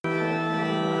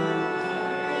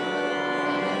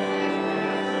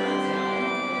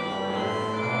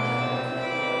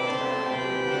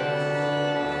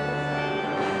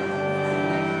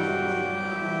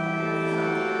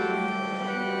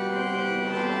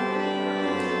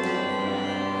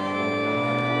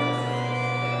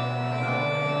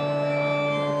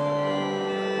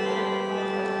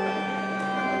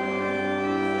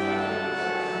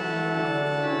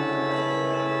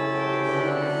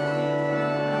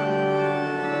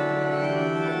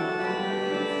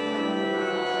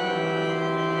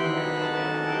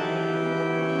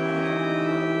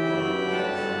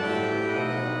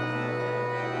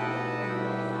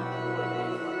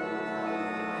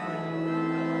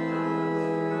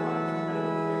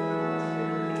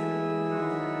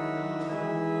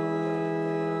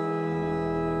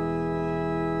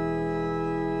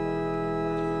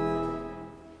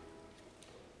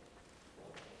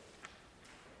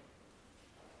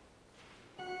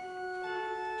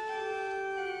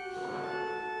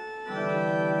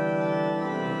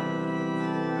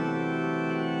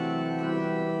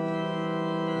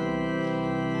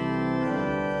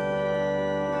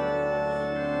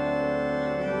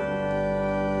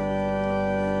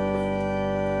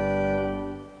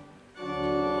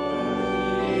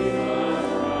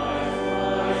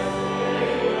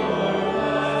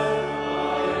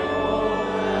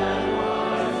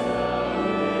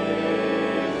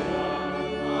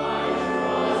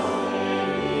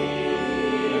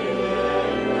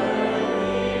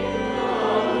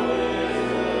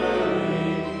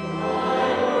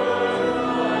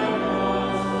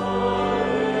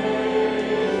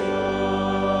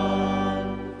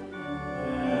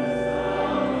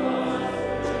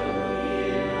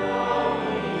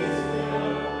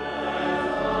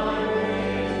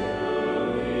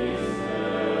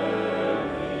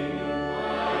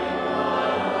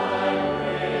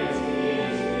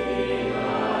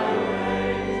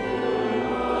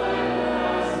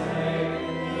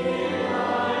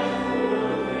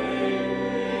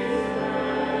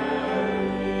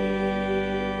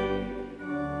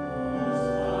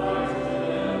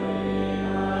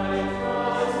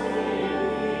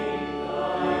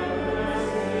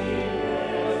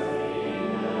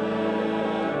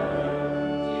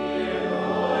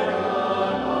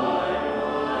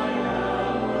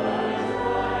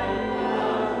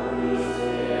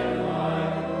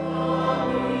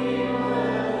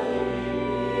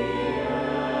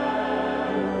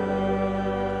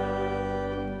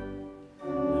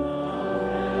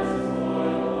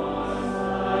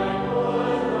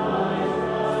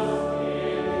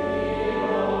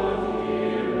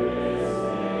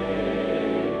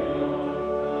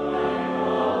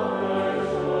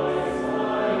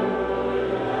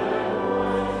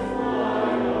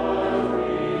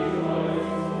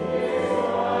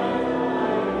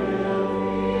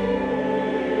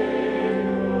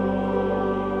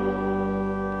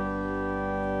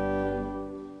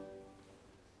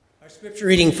Scripture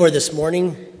reading for this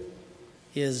morning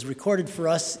is recorded for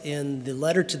us in the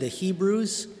letter to the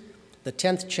Hebrews, the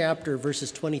 10th chapter, verses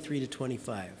 23 to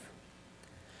 25.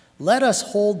 Let us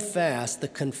hold fast the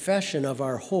confession of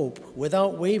our hope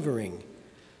without wavering,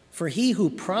 for he who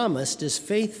promised is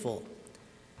faithful.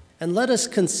 And let us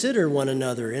consider one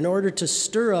another in order to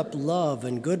stir up love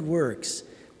and good works,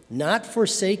 not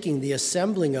forsaking the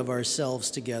assembling of ourselves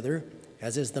together,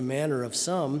 as is the manner of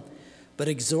some, but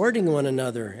exhorting one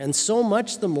another, and so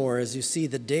much the more as you see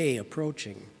the day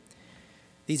approaching.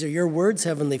 These are your words,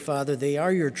 Heavenly Father. They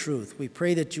are your truth. We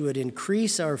pray that you would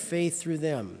increase our faith through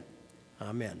them.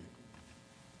 Amen.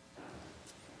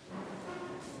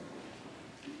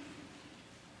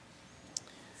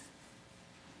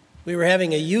 We were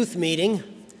having a youth meeting.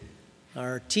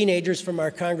 Our teenagers from our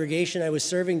congregation I was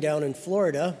serving down in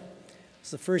Florida.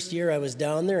 It's the first year I was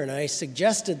down there, and I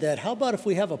suggested that, how about if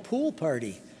we have a pool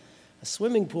party? A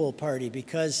swimming pool party,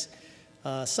 because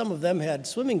some of them had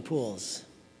swimming pools.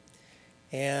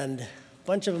 And a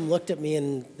bunch of them looked at me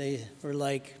and they were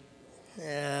like,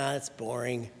 it's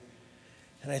boring.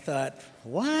 And I thought,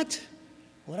 what?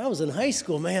 When I was in high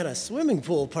school, man, a swimming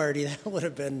pool party, that would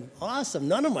have been awesome.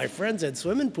 None of my friends had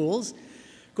swimming pools.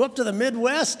 Go up to the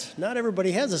Midwest. Not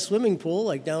everybody has a swimming pool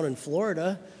like down in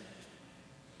Florida.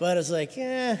 But it's like,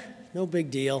 no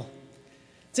big deal.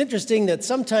 It's interesting that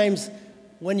sometimes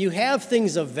when you have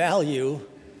things of value,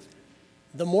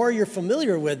 the more you're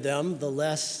familiar with them, the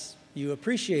less you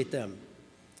appreciate them.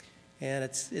 And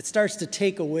it starts to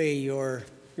take away your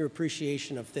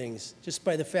appreciation of things just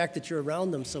by the fact that you're around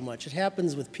them so much. It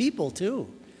happens with people,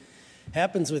 too. It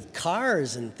happens with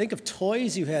cars, and think of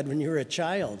toys you had when you were a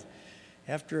child.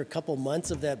 After a couple months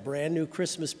of that brand new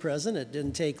Christmas present, it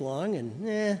didn't take long,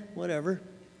 and whatever.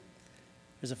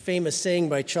 There's a famous saying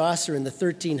by Chaucer in the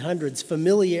 1300s,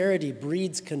 familiarity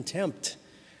breeds contempt.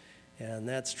 And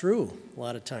that's true a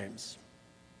lot of times.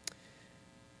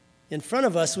 In front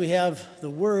of us, we have the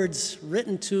words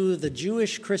written to the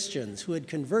Jewish Christians who had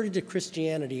converted to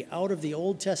Christianity out of the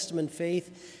Old Testament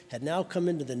faith, had now come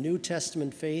into the New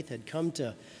Testament faith, had come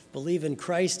to believe in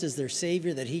Christ as their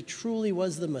Savior, that he truly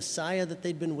was the Messiah that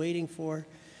they'd been waiting for.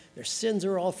 Their sins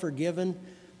are all forgiven.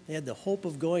 They had the hope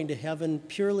of going to heaven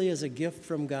purely as a gift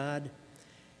from God.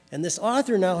 And this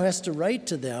author now has to write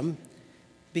to them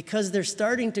because they're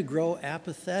starting to grow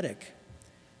apathetic.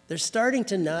 They're starting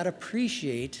to not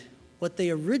appreciate what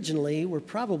they originally were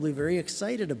probably very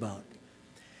excited about.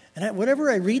 And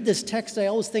whenever I read this text, I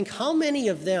always think, how many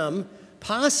of them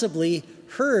possibly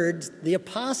heard the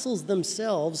apostles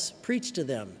themselves preach to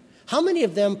them? How many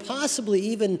of them possibly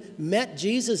even met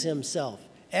Jesus himself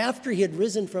after he had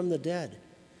risen from the dead?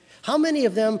 How many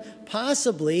of them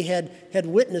possibly had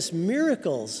witnessed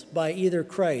miracles by either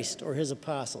Christ or his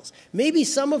apostles? Maybe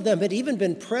some of them had even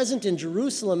been present in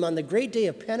Jerusalem on the great day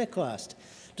of Pentecost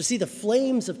to see the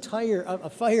flames of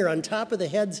fire on top of the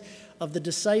heads of the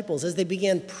disciples as they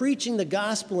began preaching the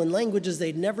gospel in languages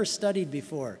they'd never studied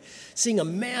before, seeing a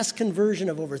mass conversion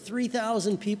of over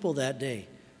 3,000 people that day.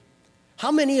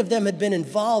 How many of them had been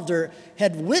involved or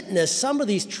had witnessed some of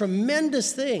these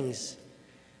tremendous things?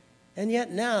 And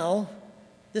yet now,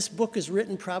 this book is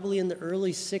written probably in the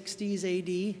early 60s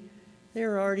AD.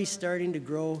 They're already starting to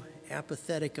grow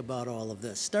apathetic about all of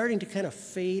this, starting to kind of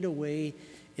fade away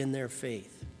in their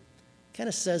faith. Kind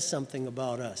of says something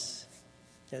about us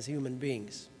as human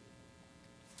beings.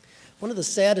 One of the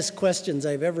saddest questions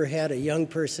I've ever had a young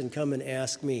person come and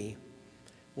ask me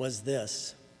was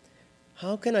this: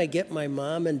 how can I get my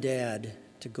mom and dad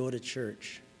to go to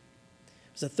church?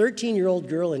 It was a 13-year-old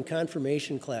girl in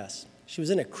confirmation class. She was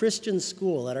in a Christian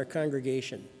school at our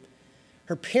congregation.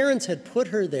 Her parents had put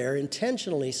her there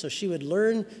intentionally so she would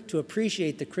learn to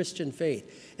appreciate the Christian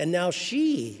faith. And now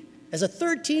she, as a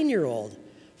 13-year-old,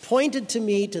 pointed to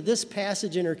me to this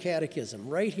passage in her catechism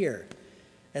right here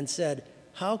and said,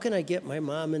 how can I get my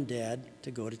mom and dad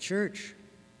to go to church?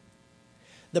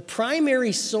 The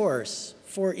primary source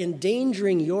for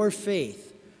endangering your faith,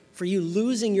 for you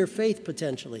losing your faith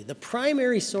potentially, the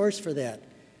primary source for that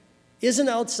isn't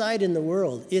outside in the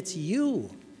world. It's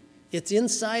you. It's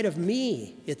inside of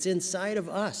me. It's inside of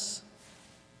us.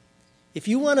 If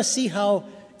you want to see how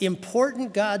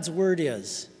important God's word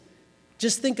is,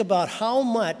 just think about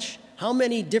how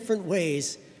many different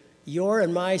ways your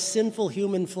and my sinful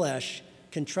human flesh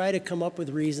can try to come up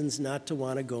with reasons not to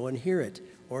want to go and hear it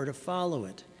or to follow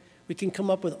it. We can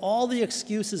come up with all the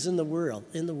excuses in the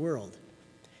world.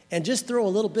 And just throw a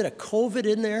little bit of COVID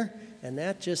in there, and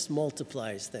that just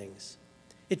multiplies things.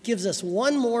 It gives us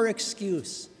one more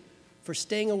excuse for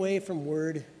staying away from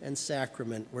word and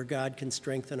sacrament where God can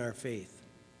strengthen our faith.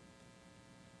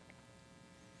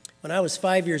 When I was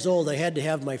 5 years old, I had to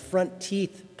have my front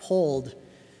teeth pulled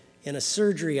in a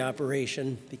surgery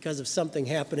operation because of something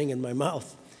happening in my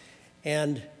mouth.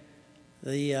 And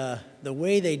the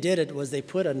way they did it was they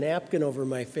put a napkin over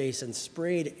my face and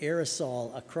sprayed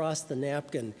aerosol across the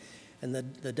napkin. And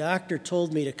the doctor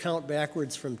told me to count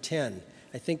backwards from 10.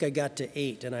 I think I got to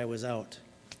 8 and I was out.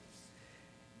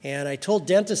 And I told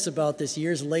dentists about this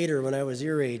years later when I was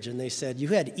your age, and they said, "You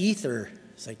had ether."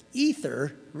 It's like,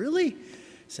 ether? Really? I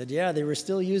said, yeah, they were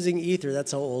still using ether.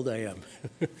 That's how old I am.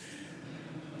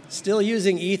 Still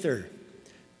using ether.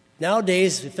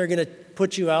 Nowadays, if they're going to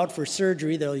put you out for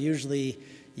surgery, they'll usually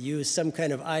use some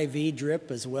kind of IV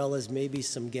drip as well as maybe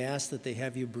some gas that they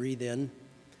have you breathe in.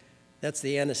 That's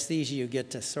the anesthesia you get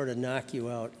to sort of knock you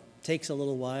out. Takes a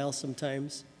little while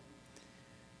sometimes.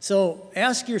 So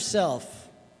ask yourself,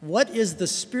 what is the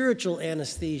spiritual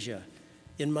anesthesia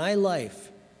in my life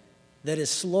that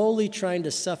is slowly trying to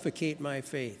suffocate my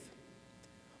faith?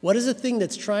 What is the thing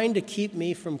that's trying to keep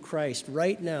me from Christ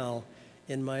right now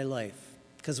in my life?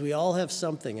 Because we all have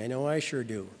something. I know I sure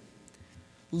do.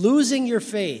 Losing your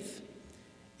faith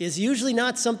is usually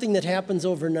not something that happens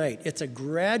overnight. It's a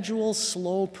gradual,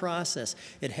 slow process.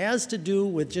 It has to do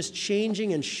with just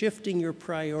changing and shifting your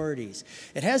priorities.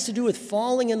 It has to do with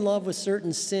falling in love with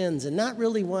certain sins and not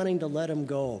really wanting to let them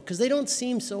go because they don't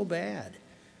seem so bad.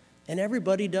 And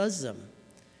everybody does them.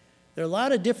 There are a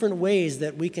lot of different ways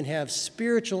that we can have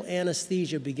spiritual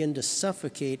anesthesia begin to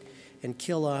suffocate and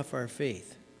kill off our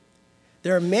faith.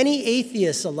 There are many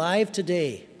atheists alive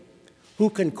today who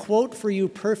can quote for you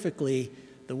perfectly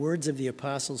the words of the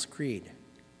Apostles' Creed.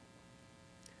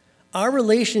 Our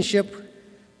relationship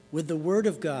with the Word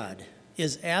of God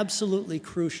is absolutely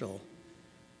crucial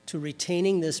to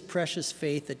retaining this precious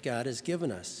faith that God has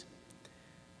given us.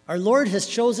 Our Lord has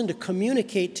chosen to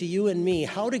communicate to you and me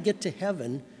how to get to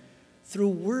heaven through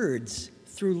words,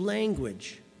 through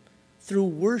language, through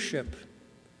worship,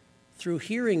 through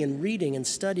hearing and reading and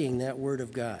studying that Word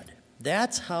of God.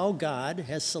 That's how God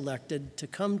has selected to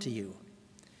come to you.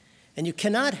 And you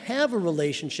cannot have a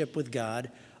relationship with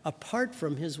God apart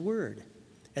from His Word.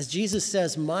 As Jesus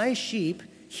says, "My sheep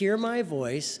hear my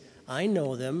voice, I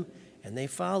know them, and they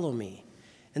follow me."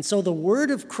 And so the Word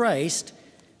of Christ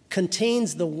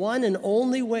contains the one and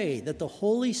only way that the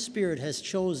Holy Spirit has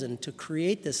chosen to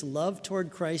create this love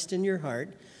toward Christ in your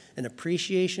heart, an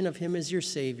appreciation of Him as your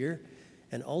Savior,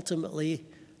 and ultimately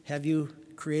have you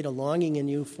create a longing in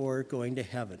you for going to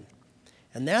heaven.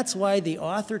 And that's why the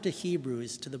author to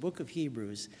Hebrews, to the book of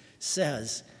Hebrews,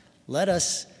 says, let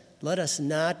us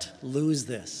not lose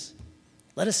this.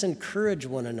 Let us encourage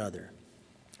one another.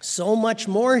 So much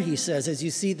more, he says, as you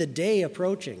see the day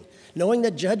approaching, knowing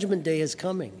that Judgment Day is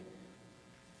coming.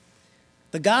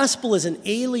 The gospel is an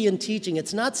alien teaching.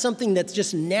 It's not something that's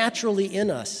just naturally in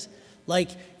us, like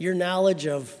your knowledge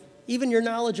of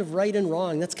right and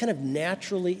wrong. That's kind of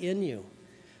naturally in you.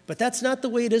 But that's not the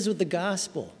way it is with the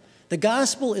gospel. The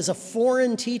gospel is a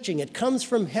foreign teaching. It comes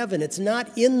from heaven. It's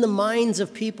not in the minds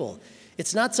of people.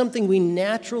 It's not something we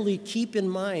naturally keep in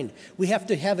mind. We have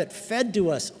to have it fed to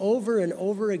us over and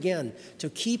over again to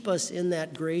keep us in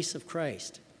that grace of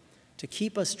Christ, to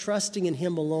keep us trusting in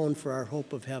Him alone for our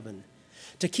hope of heaven,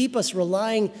 to keep us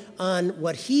relying on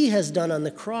what He has done on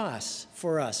the cross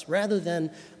for us rather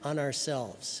than on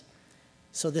ourselves.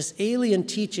 So this alien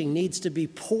teaching needs to be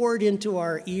poured into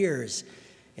our ears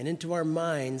and into our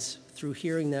minds through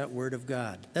hearing that Word of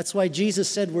God. That's why Jesus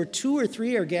said, where 2 or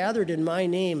 3 are gathered in my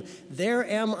name, there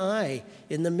am I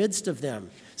in the midst of them.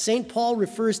 St. Paul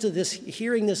refers to this,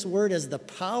 hearing this word as the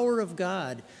power of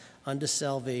God unto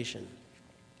salvation.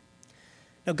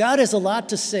 Now, God has a lot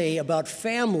to say about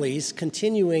families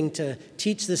continuing to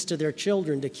teach this to their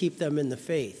children to keep them in the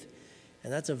faith.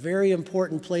 And that's a very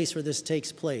important place where this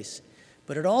takes place.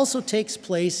 But it also takes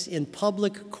place in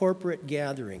public corporate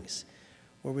gatherings,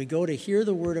 where we go to hear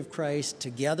the word of Christ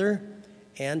together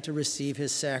and to receive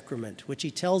His sacrament, which He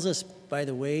tells us, by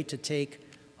the way, to take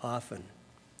often.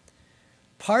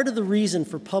 Part of the reason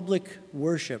for public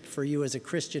worship for you as a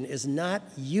Christian is not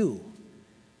you.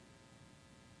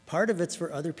 Part of it's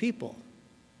for other people.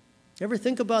 You ever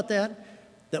think about that?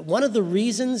 That one of the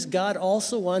reasons God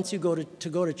also wants you to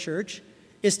go to church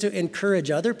is to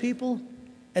encourage other people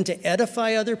and to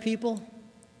edify other people.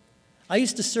 I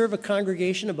used to serve a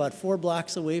congregation about 4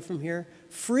 blocks away from here.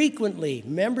 Frequently,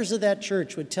 members of that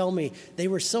church would tell me they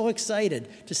were so excited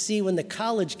to see when the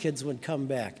college kids would come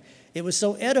back. It was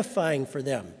so edifying for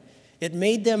them. It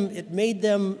made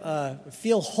them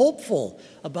feel hopeful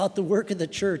about the work of the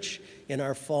church in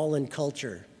our fallen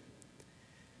culture.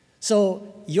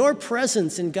 So your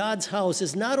presence in God's house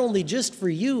is not only just for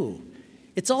you,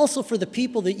 It's also for the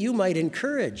people that you might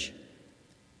encourage.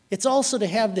 It's also to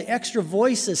have the extra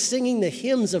voices singing the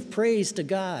hymns of praise to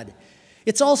God.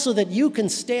 It's also that you can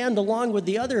stand along with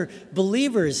the other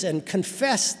believers and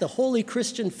confess the holy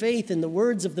Christian faith in the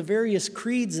words of the various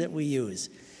creeds that we use.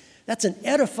 That's an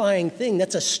edifying thing.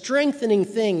 That's a strengthening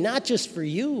thing, not just for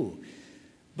you,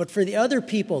 but for the other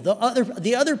people,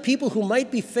 the other people who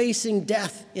might be facing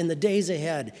death in the days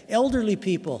ahead, elderly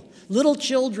people, little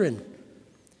children.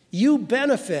 You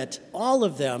benefit all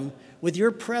of them with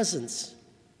your presence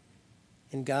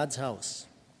in God's house.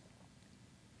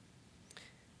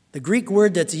 The Greek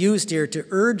word that's used here to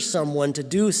urge someone to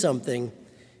do something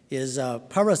is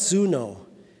parazuno.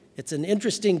 It's an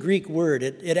interesting Greek word.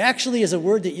 It actually is a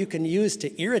word that you can use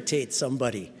to irritate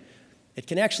somebody. It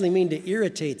can actually mean to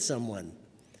irritate someone.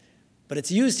 But it's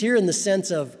used here in the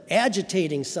sense of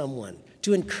agitating someone,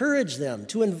 to encourage them,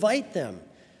 to invite them,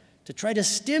 to try to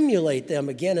stimulate them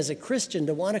again as a Christian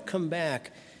to want to come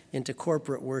back into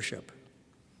corporate worship.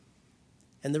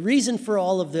 And the reason for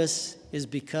all of this is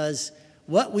because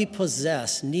what we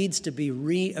possess needs to be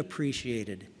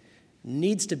reappreciated,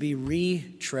 needs to be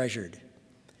re-treasured.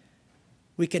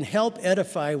 We can help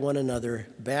edify one another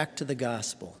back to the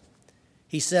gospel.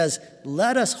 He says,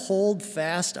 "Let us hold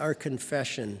fast our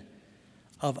confession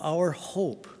of our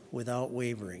hope without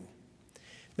wavering."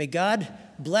 May God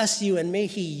bless you, and may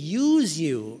He use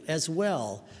you as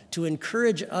well to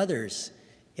encourage others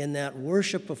in that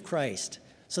worship of Christ,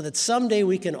 so that someday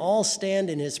we can all stand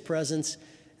in His presence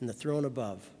in the throne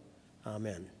above.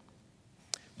 Amen.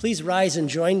 Please rise and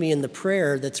join me in the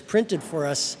prayer that's printed for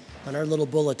us on our little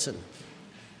bulletin.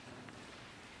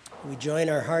 We join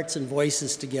our hearts and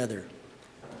voices together.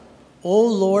 O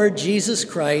Lord Jesus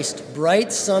Christ,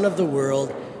 bright Son of the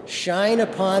world, shine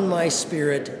upon my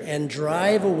spirit and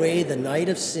drive away the night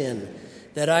of sin,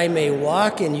 that I may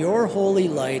walk in your holy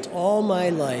light all my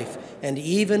life and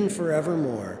even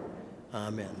forevermore.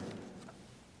 Amen.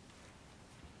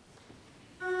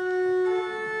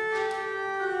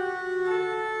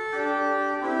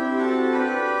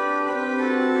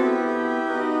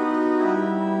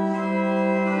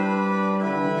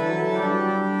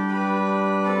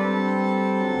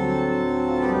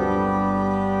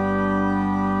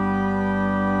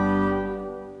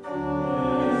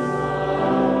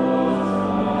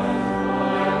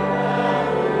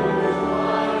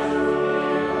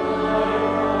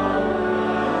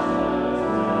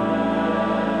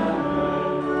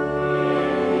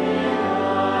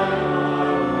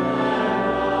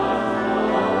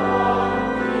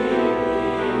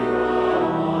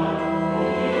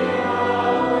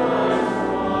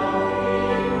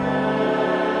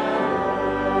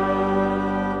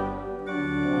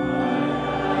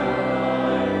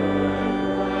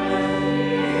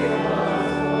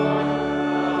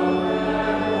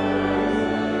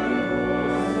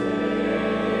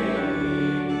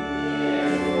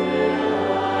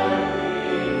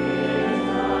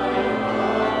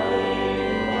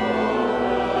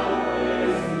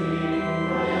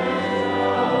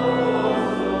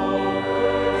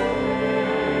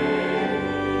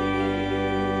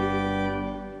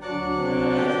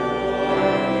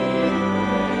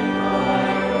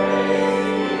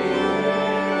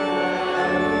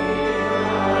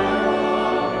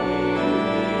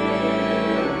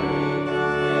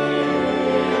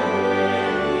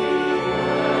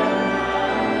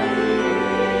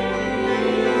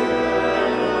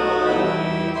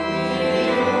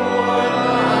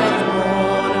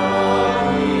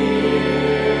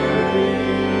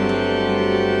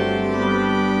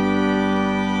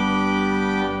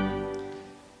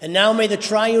 And now may the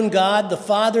triune God, the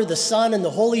Father, the Son, and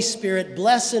the Holy Spirit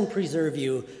bless and preserve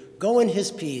you. Go in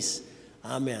His peace.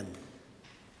 Amen.